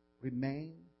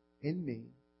remain in me,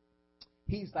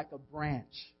 he's like a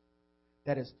branch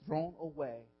that is thrown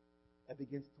away and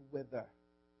begins to wither.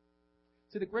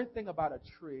 See, the great thing about a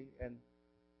tree, and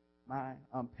my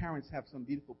parents have some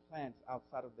beautiful plants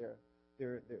outside of their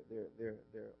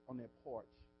on their porch.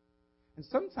 And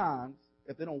sometimes,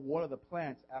 if they don't water the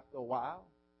plants after a while,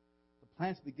 the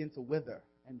plants begin to wither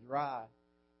and dry.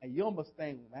 And you almost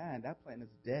think, man, that plant is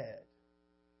dead.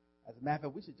 As a matter of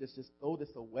fact, we should just throw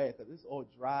this away because it's all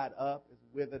dried up, it's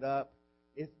withered up,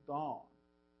 it's gone.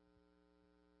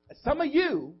 And some of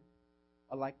you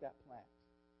are like that plant.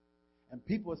 And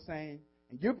people are saying,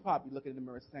 and you're probably looking in the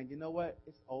mirror saying, you know what?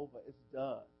 It's over. It's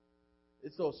done.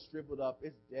 It's all shriveled up.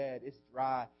 It's dead. It's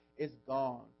dry. It's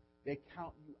gone. They're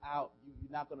counting you out.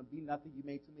 You're not going to be nothing. You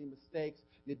made too many mistakes.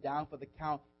 You're down for the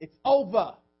count. It's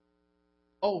over.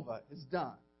 Over. It's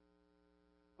done.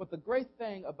 But the great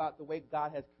thing about the way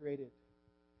God has created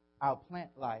our plant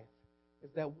life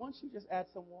is that once you just add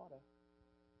some water,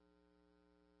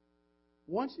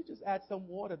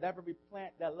 that very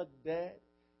plant that looked dead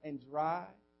and dry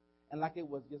and like it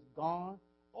was just gone,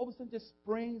 all of a sudden just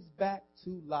springs back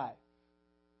to life.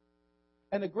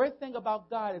 And the great thing about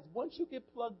God is once you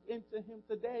get plugged into Him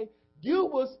today, you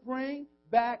will spring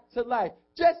back to life.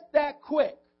 Just that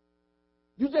quick.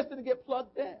 You just didn't get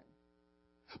plugged in.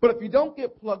 But if you don't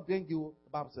get plugged in, the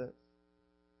Bible says,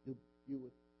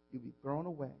 you'll be thrown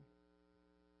away.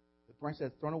 The branch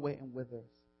that's thrown away and withers.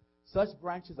 Such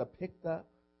branches are picked up,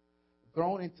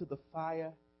 thrown into the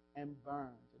fire, and burned.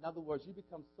 In other words, you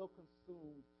become so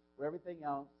consumed with everything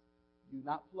else, you're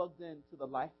not plugged into the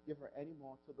life giver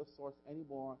anymore, to the source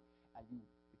anymore, and you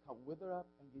become withered up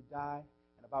and you die,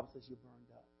 and the Bible says you're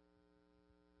burned up.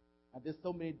 And there's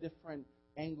so many different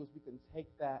angles we can take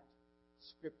that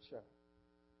scripture.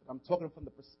 But I'm talking from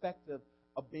the perspective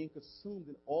of being consumed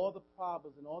in all the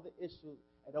problems and all the issues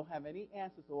and don't have any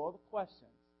answers to all the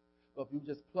questions. But if you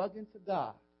just plug into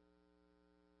God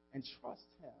and trust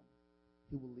Him,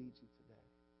 He will lead you today.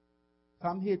 So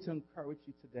I'm here to encourage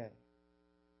you today.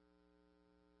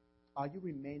 Are you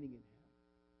remaining in Him?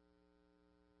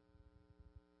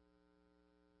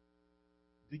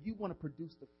 Do you want to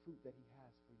produce the fruit that He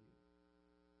has for you?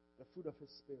 The fruit of His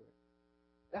Spirit.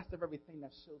 That's the very thing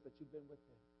that shows that you've been with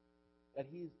Him. That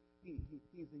He's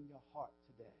in your heart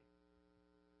today.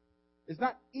 It's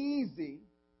not easy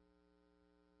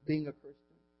being a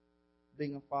Christian,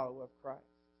 being a follower of Christ.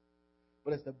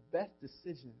 But it's the best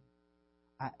decision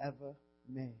I ever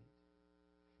made.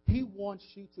 He wants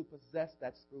you to possess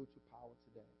that spiritual power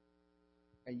today.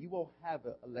 And you won't have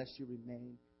it unless you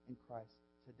remain in Christ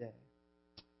today.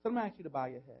 So I'm going to ask you to bow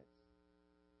your heads.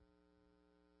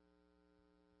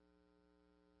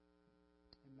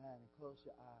 Amen. And close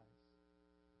your eyes.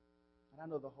 And I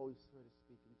know the Holy Spirit is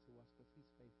speaking to us because He's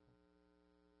faithful.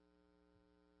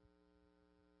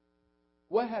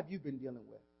 What have you been dealing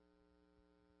with?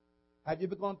 Have you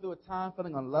been going through a time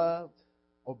feeling unloved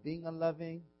or being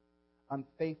unloving,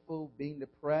 unfaithful, being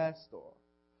depressed or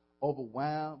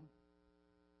overwhelmed,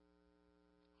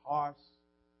 harsh,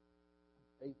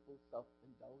 unfaithful,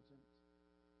 self-indulgent?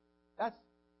 That's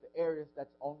the areas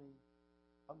that's only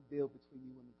unveiled between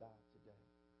you and God today.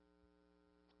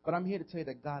 But I'm here to tell you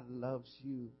that God loves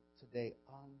you today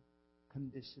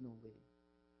unconditionally.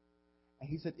 And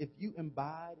He said, if you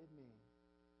abide in me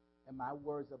and my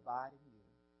words abide in you,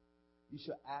 you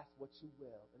shall ask what you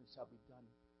will, and it shall be done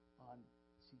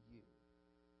unto you.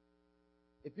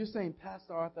 If you're saying,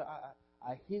 Pastor Arthur,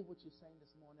 I hear what you're saying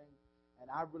this morning,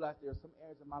 and I realize there are some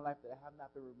areas of my life that I have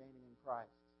not been remaining in Christ.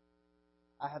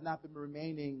 I have not been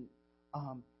remaining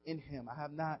in Him. I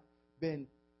have not been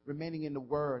remaining in the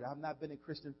Word. I have not been in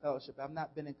Christian fellowship. I have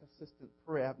not been in consistent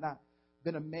prayer. I have not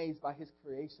been amazed by His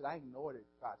creation. I ignored it,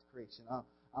 God's creation.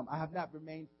 I have not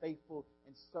remained faithful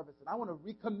in service. And I want to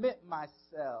recommit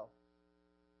myself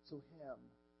to Him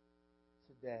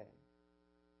today.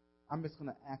 I'm just going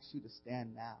to ask you to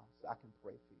stand now so I can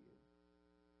pray for you.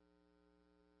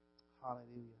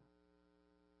 Hallelujah.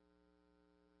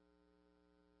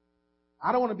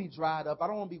 I don't want to be dried up. I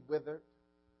don't want to be withered.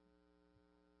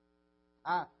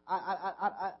 I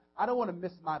don't want to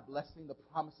miss my blessing, the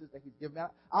promises that He's given me.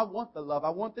 I want the love. I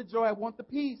want the joy. I want the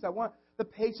peace. I want the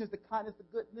patience, the kindness, the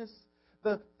goodness,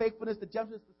 the faithfulness, the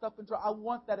gentleness, the self-control. I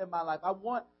want that in my life. I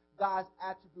want God's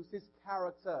attributes, His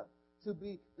character to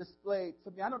be displayed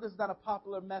to me. I know this is not a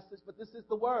popular message, but this is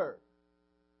the Word.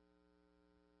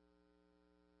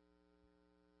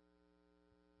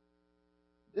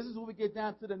 This is when we get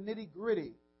down to the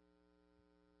nitty-gritty.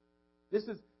 This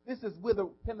is where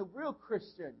can the real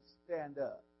Christians stand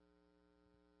up?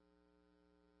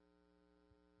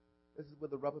 This is where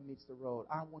the rubber meets the road.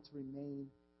 I want to remain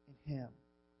in Him.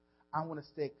 I want to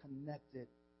stay connected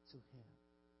to Him.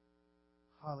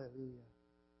 Hallelujah.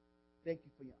 Thank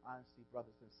you for your honesty,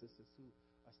 brothers and sisters who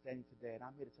are standing today. And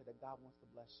I'm here to tell you that God wants to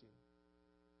bless you.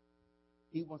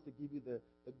 He wants to give you the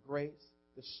grace,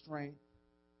 the strength.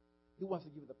 He wants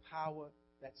to give you the power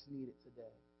that's needed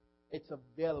today. It's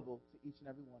available to each and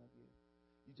every one of you.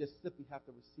 You just simply have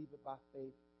to receive it by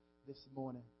faith this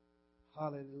morning.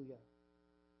 Hallelujah.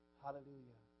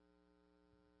 Hallelujah.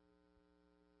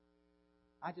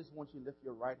 I just want you to lift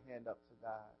your right hand up to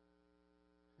God.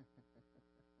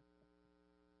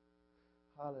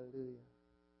 Hallelujah.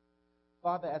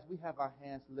 Father, as we have our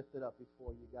hands lifted up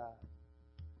before you, God,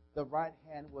 the right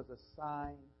hand was a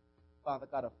sign, Father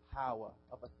God, of power,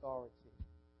 of authority.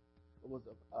 It was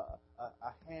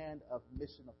a hand of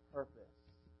mission, of purpose.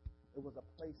 It was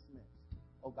a placement.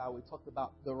 Oh God, we talked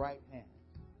about the right hand.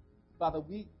 Father,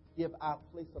 we give our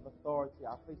place of authority,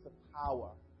 our place of power,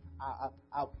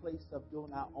 our place of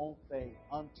doing our own thing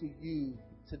unto you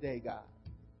today, God.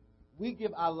 We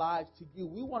give our lives to you.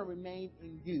 We want to remain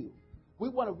in you. We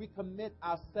want to recommit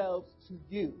ourselves to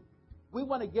you. We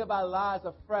want to give our lives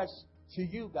afresh to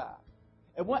you, God.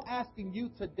 And we're asking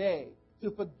you today to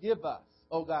forgive us,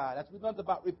 oh God. As we learned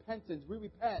about repentance, we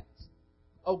repent,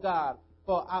 oh God,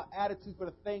 for our attitude, for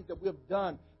the things that we have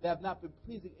done that have not been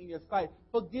pleasing in your sight.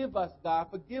 Forgive us, God.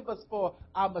 Forgive us for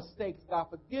our mistakes, God.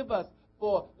 Forgive us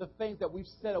for the things that we've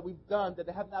said or we've done that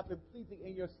have not been pleasing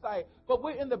in your sight. But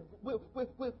we're in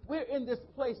this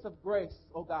place of grace,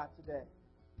 oh God, today,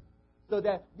 so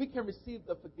that we can receive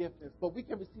the forgiveness, but we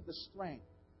can receive the strength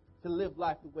to live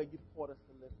life the way you've taught us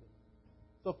to live it.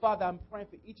 So, Father, I'm praying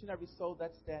for each and every soul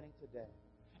that's standing today.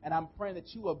 And I'm praying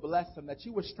that you will bless them, that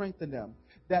you will strengthen them,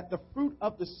 that the fruit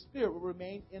of the Spirit will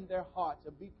remain in their hearts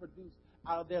and be produced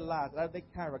out of their lives, out of their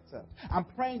character. I'm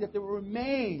praying that they will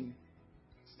remain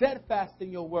steadfast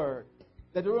in your word,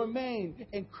 that they will remain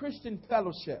in Christian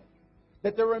fellowship,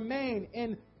 that they remain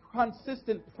in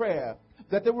consistent prayer,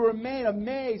 that they will remain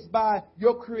amazed by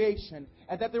your creation,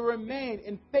 and that they will remain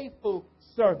in faithful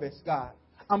service, God.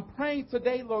 I'm praying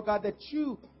today, Lord God, that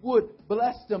you would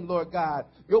bless them, Lord God.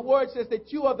 Your word says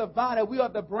that you are the vine and we are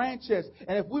the branches.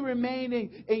 And if we remain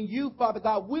in you, Father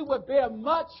God, we will bear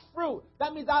much fruit.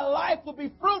 That means our life will be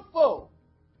fruitful.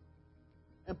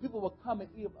 And people will come and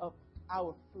eat of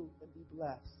our fruit and be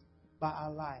blessed by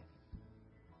our life.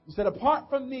 You said, apart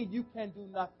from me, you can do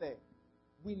nothing.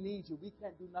 We need you. We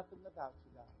can't do nothing without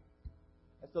you, God.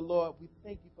 And so, Lord, we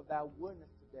thank you for that witness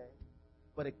today.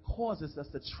 But it causes us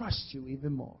to trust you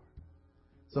even more.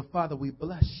 So, Father, we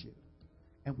bless you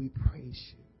and we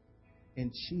praise you.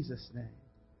 In Jesus' name,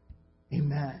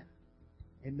 amen.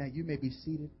 Amen. You may be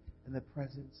seated in the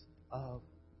presence of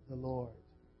the Lord.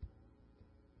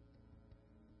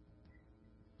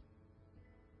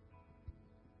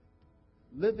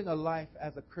 Living a life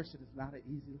as a Christian is not an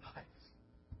easy life.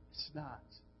 It's not.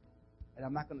 And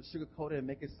I'm not going to sugarcoat it and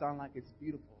make it sound like it's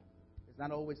beautiful. It's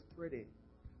not always pretty.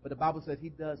 But the Bible says he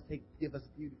does give us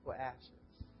beautiful ashes.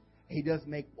 He does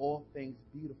make all things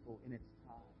beautiful in its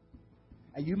time.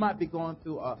 And you might be going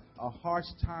through a harsh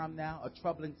time now, a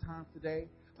troubling time today.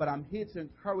 But I'm here to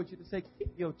encourage you to say,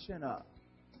 keep your chin up.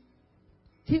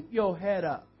 Keep your head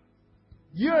up.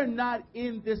 You're not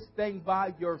in this thing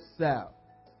by yourself.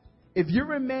 If you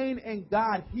remain in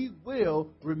God, he will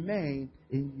remain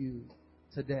in you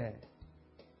today.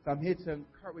 So I'm here to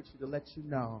encourage you to let you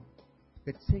know,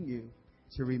 continue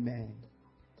to remain.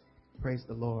 Praise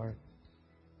the Lord.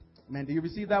 Amen. Do you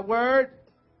receive that word?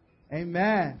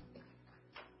 Amen.